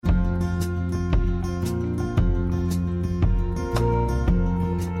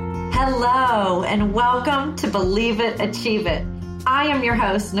Hello, and welcome to Believe It, Achieve It. I am your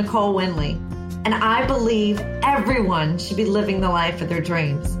host, Nicole Winley, and I believe everyone should be living the life of their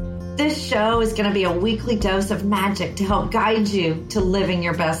dreams. This show is going to be a weekly dose of magic to help guide you to living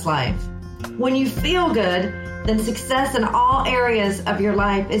your best life. When you feel good, then success in all areas of your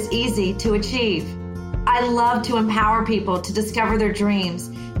life is easy to achieve. I love to empower people to discover their dreams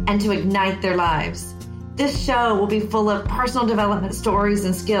and to ignite their lives. This show will be full of personal development stories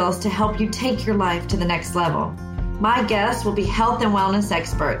and skills to help you take your life to the next level. My guests will be health and wellness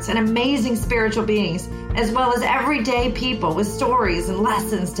experts and amazing spiritual beings, as well as everyday people with stories and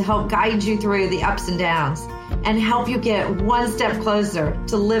lessons to help guide you through the ups and downs and help you get one step closer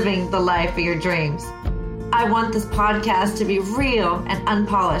to living the life of your dreams. I want this podcast to be real and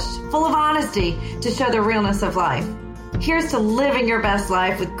unpolished, full of honesty to show the realness of life. Here's to living your best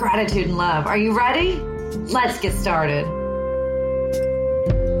life with gratitude and love. Are you ready? Let's get started.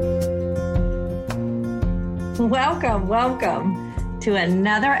 Welcome to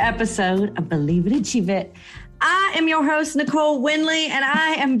another episode of Believe It, Achieve It. I am your host, Nicole Winley, and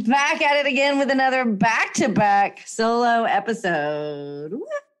I am back at it again with another back-to-back solo episode.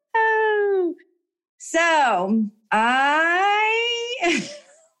 Woo! So,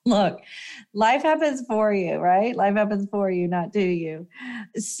 look, life happens for you, right? Life happens for you, not to you.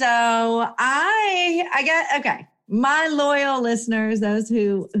 So my loyal listeners, those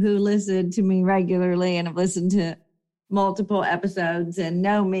who listen to me regularly and have listened to multiple episodes and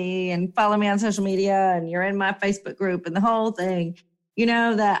know me and follow me on social media and you're in my Facebook group and the whole thing, you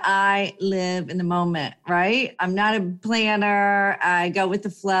know that I live in the moment, right? I'm not a planner. I go with the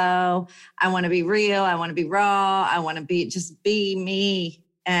flow. I want to be real. I want to be raw. I want to just be me.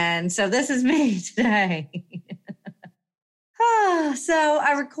 And so this is me today. So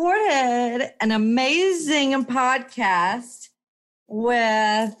I recorded an amazing podcast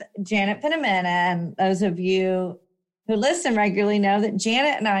with Janet Penniman. And those of you who listen regularly know that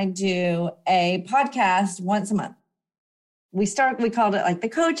Janet and I do a podcast once a month. We called it like the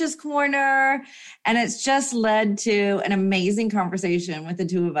Coach's Corner, and it's just led to an amazing conversation with the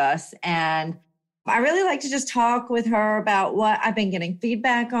two of us. And I really like to just talk with her about what I've been getting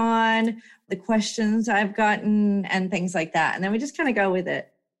feedback on, the questions I've gotten, and things like that. And then we just kind of go with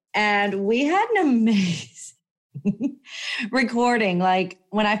it. And we had an amazing recording. Like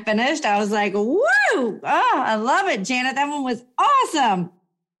when I finished, I was like, woo! Oh, I love it, Janet. That one was awesome.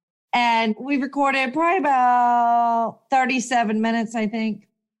 And we recorded probably about 37 minutes, I think.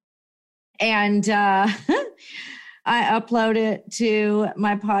 And I upload it to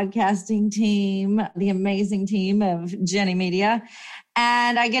my podcasting team, the amazing team of Jenny Media.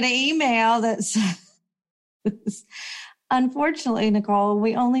 And I get an email that says, unfortunately, Nicole,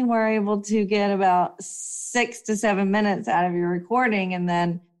 we only were able to get about 6 to 7 minutes out of your recording. And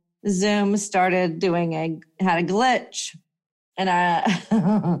then Zoom started had a glitch. And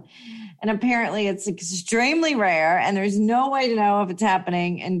and apparently it's extremely rare. And there's no way to know if it's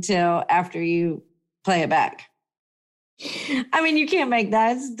happening until after you play it back. I mean, you can't make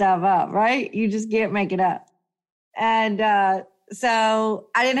that stuff up, right? You just can't make it up. And so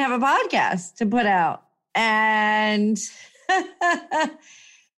I didn't have a podcast to put out. And so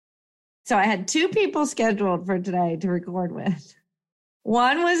I had 2 people scheduled for today to record with.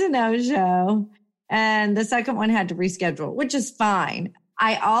 One was a no-show, and the second one had to reschedule, which is fine.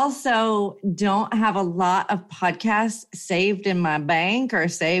 I also don't have a lot of podcasts saved in my bank or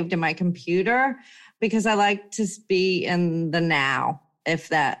saved in my computer because I like to be in the now, if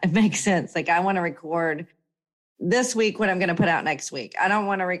that makes sense. Like I want to record this week what I'm going to put out next week. I don't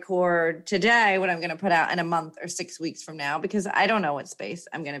want to record today what I'm going to put out in a month or 6 weeks from now because I don't know what space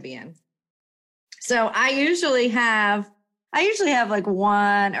I'm going to be in. So I usually have like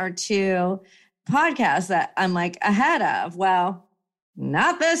 1 or 2 podcasts that I'm like ahead of. Well,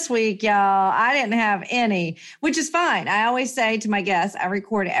 not this week, y'all. I didn't have any, which is fine. I always say to my guests, I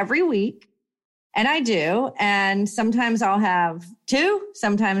record every week. And I do. And sometimes I'll have 2,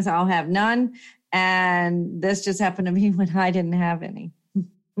 sometimes I'll have none. And this just happened to me when I didn't have any.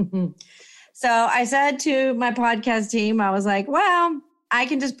 So I said to my podcast team, I was like, well, I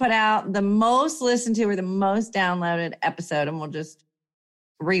can just put out the most listened to or the most downloaded episode and we'll just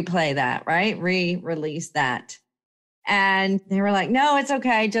replay that, right? Re-release that. And they were like, no, it's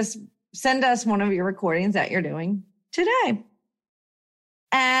okay. Just send us one of your recordings that you're doing today.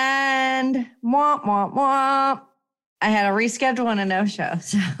 And womp, womp, womp. I had a reschedule and a no-show.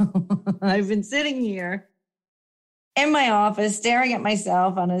 So I've been sitting here in my office staring at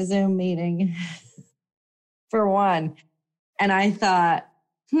myself on a Zoom meeting for one. And I thought,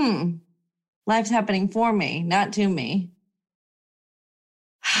 life's happening for me, not to me.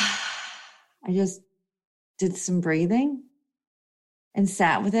 I just did some breathing and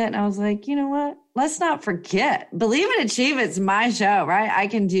sat with it. And I was like, you know what? Let's not forget. Believe and Achieve, it's my show, right? I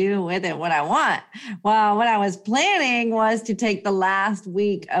can do with it what I want. Well, what I was planning was to take the last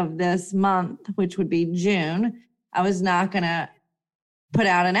week of this month, which would be June. I was not going to put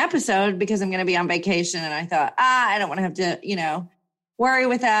out an episode because I'm going to be on vacation. And I thought, I don't want to have to, worry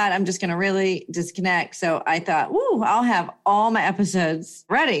with that. I'm just going to really disconnect. So I thought, I'll have all my episodes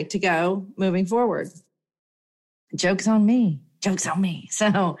ready to go moving forward. Joke's on me. Joke's on me.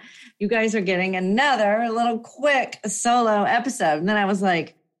 So you guys are getting another little quick solo episode. And then I was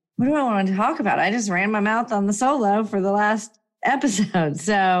like, what do I want to talk about? I just ran my mouth on the solo for the last episode.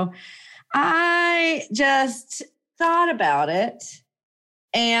 So I just thought about it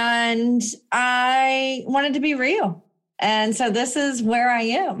and I wanted to be real. And so this is where I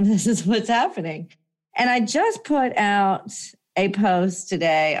am. This is what's happening. And I just put out a post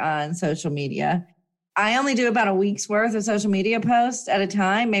today on social media. I only do about a week's worth of social media posts at a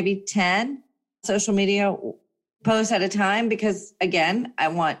time, maybe 10 social media posts at a time, because again, I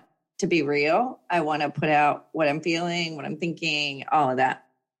want to be real. I want to put out what I'm feeling, what I'm thinking, all of that.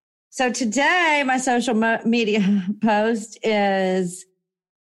 So today, my social media post is,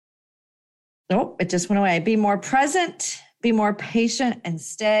 it just went away. Be more present, be more patient, and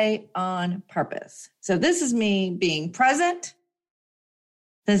stay on purpose. So this is me being present.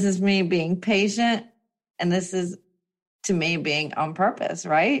 This is me being patient. And this is, to me, being on purpose,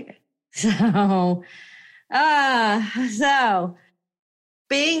 right? So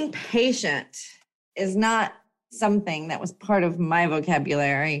being patient is not something that was part of my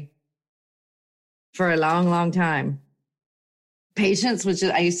vocabulary for a long, long time. Patience, which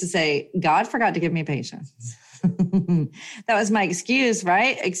I used to say, God forgot to give me patience. That was my excuse,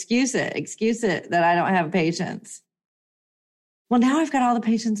 right? Excuse it that I don't have patience. Well, now I've got all the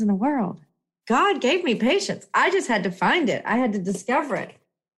patience in the world. God gave me patience. I just had to find it. I had to discover it.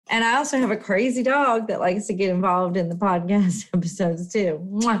 And I also have a crazy dog that likes to get involved in the podcast episodes too.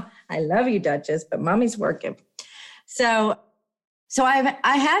 Mwah. I love you, Duchess, but mommy's working. So I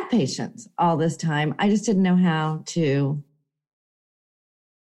had patience all this time. I just didn't know how to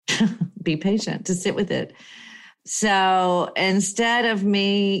be patient, to sit with it. So instead of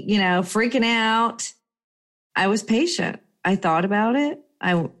me, freaking out, I was patient. I thought about it.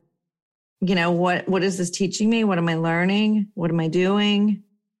 What is this teaching me? What am I learning? What am I doing?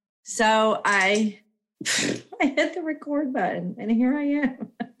 So I hit the record button and here I am.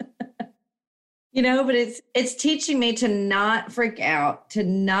 But it's teaching me to not freak out, to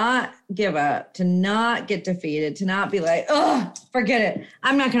not give up, to not get defeated, to not be like, forget it.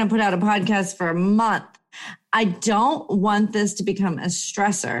 I'm not going to put out a podcast for a month. I don't want this to become a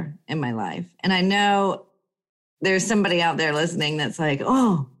stressor in my life. And I know there's somebody out there listening that's like,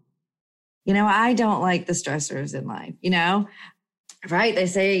 I don't like the stressors in life, right? They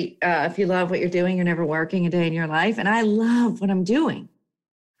say, if you love what you're doing, you're never working a day in your life. And I love what I'm doing.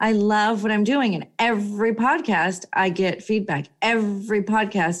 I love what I'm doing. And every podcast, I get feedback. Every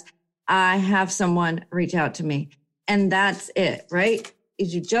podcast, I have someone reach out to me. And that's it, right?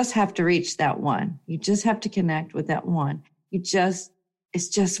 Is you just have to reach that one. You just have to connect with that one. It's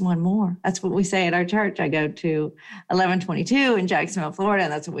just one more. That's what we say at our church. I go to 1122 in Jacksonville, Florida.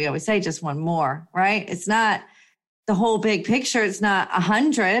 And that's what we always say, just one more, right? It's not the whole big picture. It's not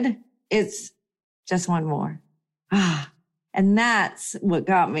 100. It's just one more. And that's what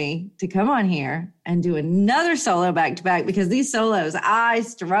got me to come on here and do another solo back to back, because these solos I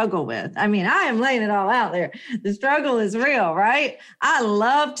struggle with. I mean, I am laying it all out there. The struggle is real, right? I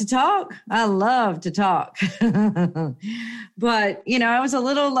love to talk. But, I was a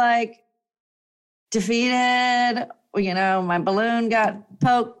little defeated. My balloon got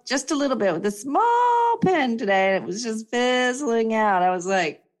poked just a little bit with a small pin today. It was just fizzling out. I was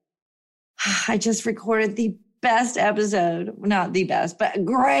like, I just recorded the best episode, not the best, but a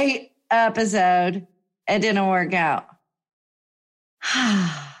great episode. It didn't work out.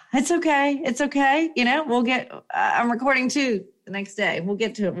 It's okay. It's okay. I'm recording 2 the next day. We'll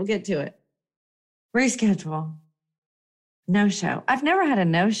get to it. Reschedule. No show. I've never had a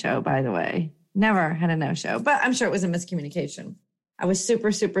no show, by the way. Never had a no show, but I'm sure it was a miscommunication. I was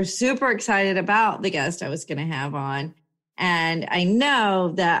super, super, super excited about the guest I was going to have on. And I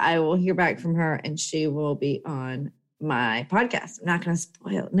know that I will hear back from her and she will be on my podcast. I'm not going to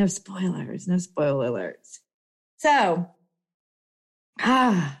spoil. No spoilers. No spoiler alerts. So,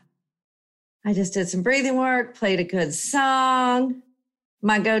 I just did some breathing work, played a good song.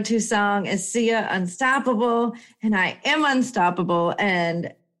 My go-to song is Sia, Unstoppable. And I am unstoppable.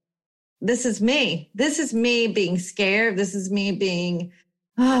 And this is me. This is me being scared. This is me being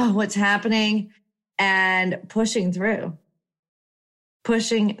what's happening, and pushing through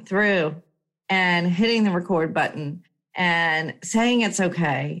and hitting the record button and saying it's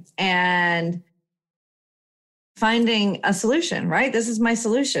okay and finding a solution, right? This is my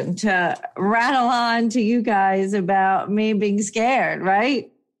solution to rattle on to you guys about me being scared,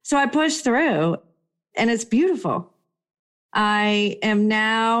 right? So I push through and it's beautiful. I am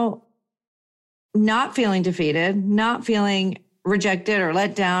now not feeling defeated, not feeling rejected or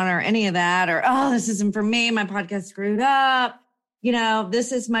let down or any of that, or, oh, this isn't for me. My podcast screwed up.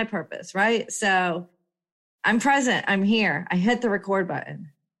 This is my purpose, right? So I'm present. I'm here. I hit the record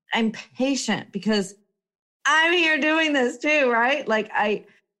button. I'm patient because I'm here doing this too, right?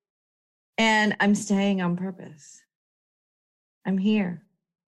 And I'm staying on purpose. I'm here.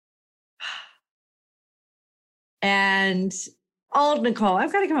 And old Nicole,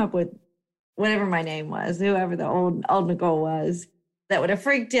 I've got to come up with whatever my name was, whoever the old Nicole was, that would have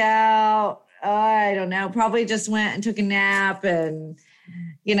freaked out. I don't know, probably just went and took a nap and,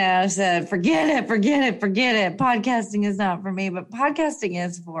 said, forget it. Podcasting is not for me, but podcasting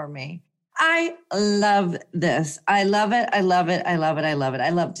is for me. I love this. I love it. I love it. I love it. I love it. I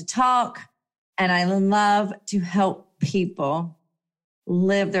love to talk and I love to help people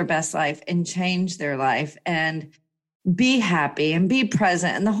live their best life and change their life and be happy and be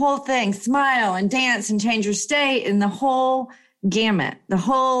present and the whole thing, smile and dance and change your state and the whole gamut, the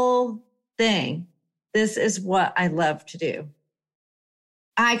whole thing. This is what I love to do.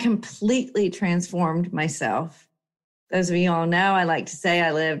 I completely transformed myself. Those of you all know, I like to say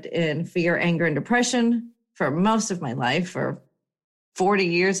I lived in fear, anger, and depression for most of my life, for 40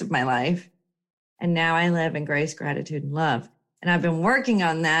 years of my life. And now I live in grace, gratitude, and love. And I've been working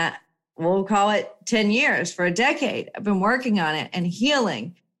on that. We'll call it 10 years, for a decade. I've been working on it and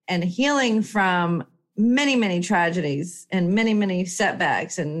healing from many, many tragedies and many, many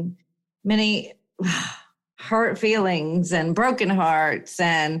setbacks and many hurt feelings and broken hearts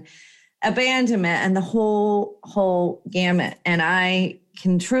and abandonment and the whole gamut. And I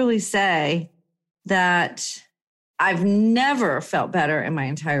can truly say that I've never felt better in my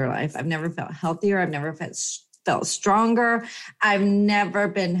entire life. I've never felt healthier. I've never felt stronger. I've never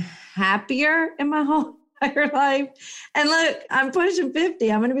been happier in my whole entire life. And look, I'm pushing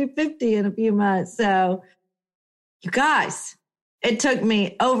 50. I'm going to be 50 in a few months. So you guys, it took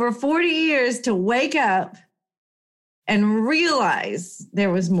me over 40 years to wake up and realize there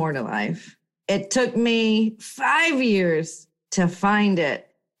was more to life. It took me 5 years to find it.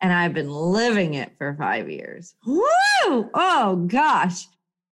 And I've been living it for 5 years. Woo! Oh, gosh.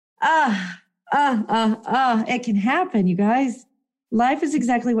 It can happen, you guys. Life is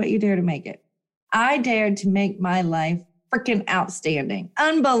exactly what you dare to make it. I dared to make my life freaking outstanding.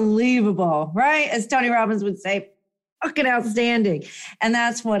 Unbelievable, right? As Tony Robbins would say, fucking outstanding. And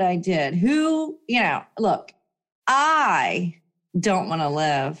that's what I did. Look, I don't want to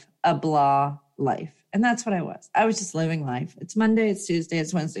live a blah life. And that's what I was. I was just living life. It's Monday, it's Tuesday,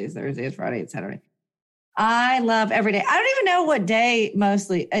 it's Wednesday, it's Thursday, it's Friday, it's Saturday. I love every day. I don't even know what day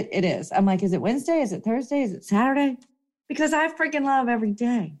mostly it is. I'm like, is it Wednesday? Is it Thursday? Is it Saturday? Because I freaking love every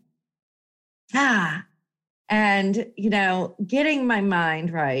day. And, getting my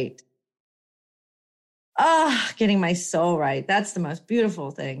mind right. Getting my soul right. That's the most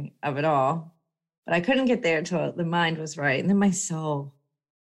beautiful thing of it all. But I couldn't get there until the mind was right. And then my soul.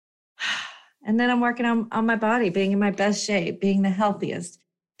 And then I'm working on my body, being in my best shape, being the healthiest.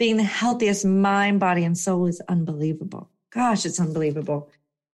 Being the healthiest mind, body, and soul is unbelievable. Gosh, it's unbelievable.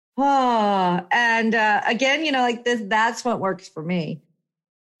 And again, like this, that's what works for me.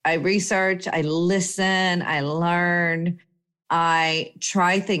 I research, I listen, I learn, I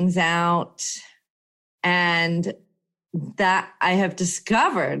try things out, and that I have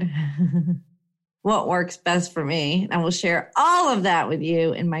discovered what works best for me. And I will share all of that with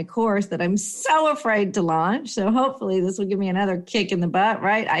you in my course that I'm so afraid to launch. So hopefully this will give me another kick in the butt,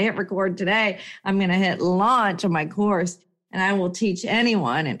 right? I hit record today. I'm going to hit launch on my course, and I will teach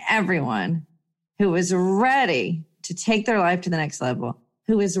anyone and everyone who is ready to take their life to the next level,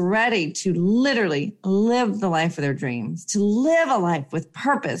 who is ready to literally live the life of their dreams, to live a life with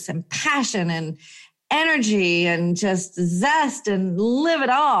purpose and passion and energy and just zest and live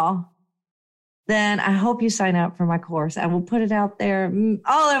it all. Then I hope you sign up for my course. I will put it out there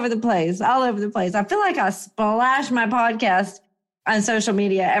all over the place. I feel like I splash my podcast on social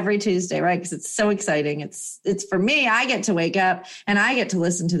media every Tuesday, right? Because it's so exciting. It's for me, I get to wake up and I get to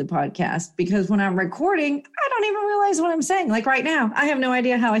listen to the podcast, because when I'm recording, I don't even realize what I'm saying. Like right now, I have no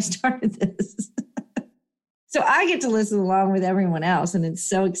idea how I started this. So I get to listen along with everyone else. And it's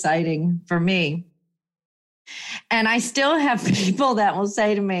so exciting for me. And I still have people that will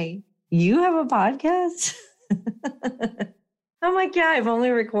say to me, you have a podcast? I'm like, yeah, I've only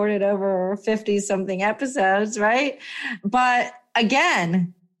recorded over 50 something episodes, right? But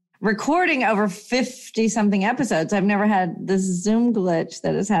again, recording over 50 something episodes, I've never had this Zoom glitch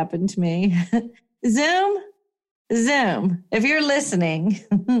that has happened to me. Zoom, if you're listening,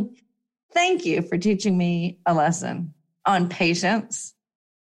 thank you for teaching me a lesson on patience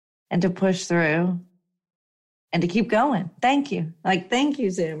and to push through and to keep going. Thank you. Thank you,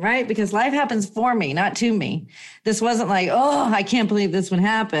 Zoom, right? Because life happens for me, not to me. This wasn't like, oh, I can't believe this would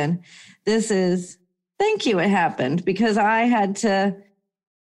happen. This is, thank you, it happened because I had to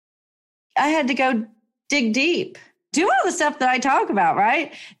go dig deep, do all the stuff that I talk about,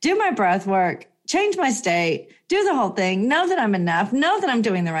 right? Do my breath work, change my state, do the whole thing, know that I'm enough, know that I'm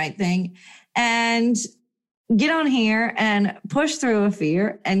doing the right thing, and get on here and push through a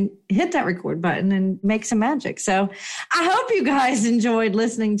fear and hit that record button and make some magic. So I hope you guys enjoyed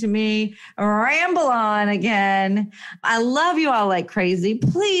listening to me ramble on again. I love you all like crazy.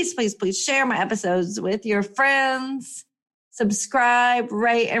 Please, please, please share my episodes with your friends. Subscribe,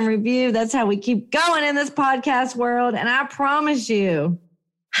 rate, and review. That's how we keep going in this podcast world. And I promise you,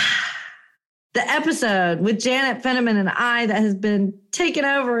 the episode with Janet Fenneman and I that has been taken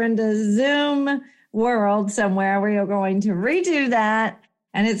over into Zoom world somewhere, we are going to redo that.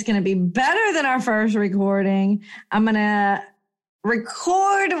 And it's going to be better than our first recording. I'm going to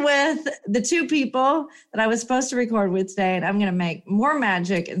record with the two people that I was supposed to record with today. And I'm going to make more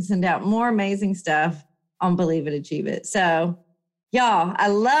magic and send out more amazing stuff on Believe It, Achieve It. So y'all, I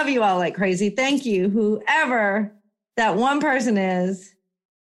love you all like crazy. Thank you, whoever that one person is,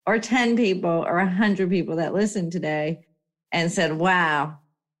 or 10 people or 100 people that listened today and said, wow,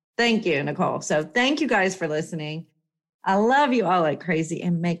 thank you, Nicole. So thank you guys for listening. I love you all like crazy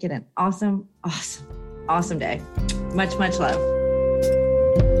and make it an awesome, awesome, awesome day. Much, much love.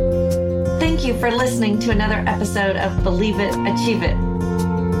 Thank you for listening to another episode of Believe It, Achieve It.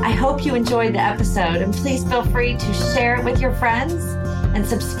 I hope you enjoyed the episode, and please feel free to share it with your friends and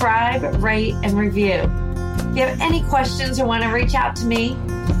subscribe, rate, and review. If you have any questions or want to reach out to me,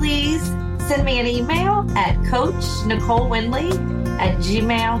 please send me an email at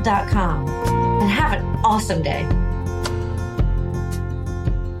coachnicolewindley@gmail.com. And have an awesome day.